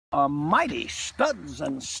are mighty studs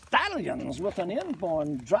and stallions with an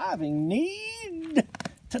inborn driving need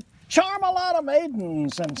to charm a lot of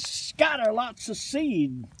maidens and scatter lots of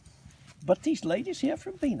seed. But these ladies here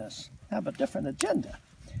from Venus have a different agenda.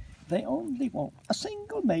 They only want a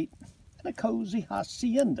single mate and a cozy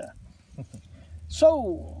hacienda.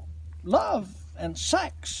 So love and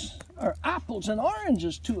sex are apples and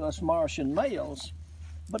oranges to us Martian males,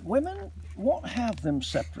 but women won't have them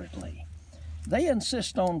separately. They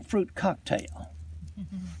insist on fruit cocktail.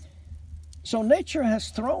 So nature has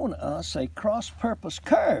thrown us a cross-purpose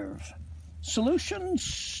curve. Solutions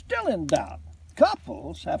still in doubt.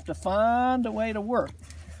 Couples have to find a way to work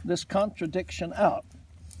this contradiction out.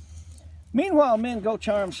 Meanwhile, men go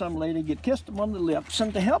charm some lady, get kissed on the lips,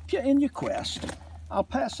 and to help you in your quest, I'll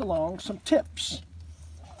pass along some tips.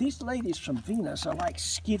 These ladies from Venus are like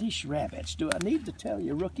skittish rabbits. Do I need to tell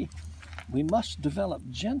you, rookie? We must develop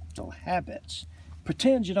gentle habits.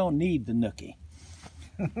 Pretend you don't need the nookie.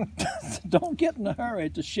 Don't get in a hurry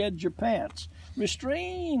to shed your pants.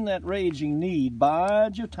 Restrain that raging need.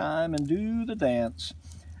 Bide your time and do the dance.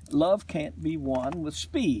 Love can't be won with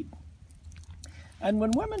speed. And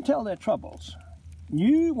when women tell their troubles,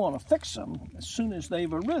 you want to fix them as soon as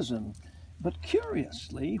they've arisen. But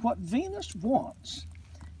curiously, what Venus wants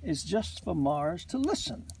is just for Mars to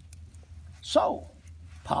listen. So,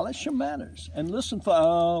 polish your manners and listen for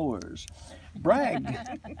hours. Brag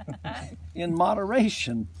in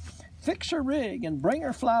moderation. Fix her rig and bring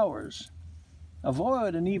her flowers.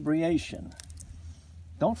 Avoid inebriation.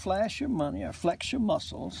 Don't flash your money or flex your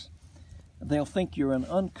muscles. They'll think you're an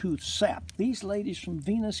uncouth sap. These ladies from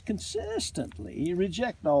Venus consistently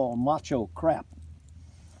reject all macho crap.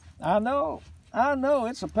 I know,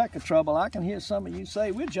 it's a peck of trouble. I can hear some of you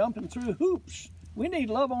say, we're jumping through hoops. We need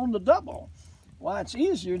love on the double. Why, it's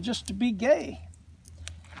easier just to be gay.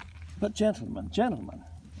 But gentlemen,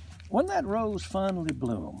 when that rose finally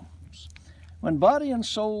blooms, when body and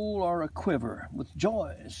soul are a-quiver with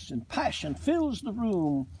joys and passion fills the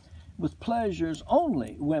room with pleasures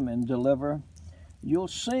only women deliver, you'll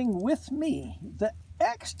sing with me the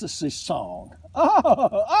ecstasy song.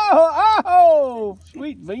 Oh,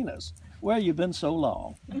 sweet Venus, where you been so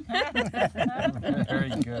long? Very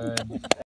good.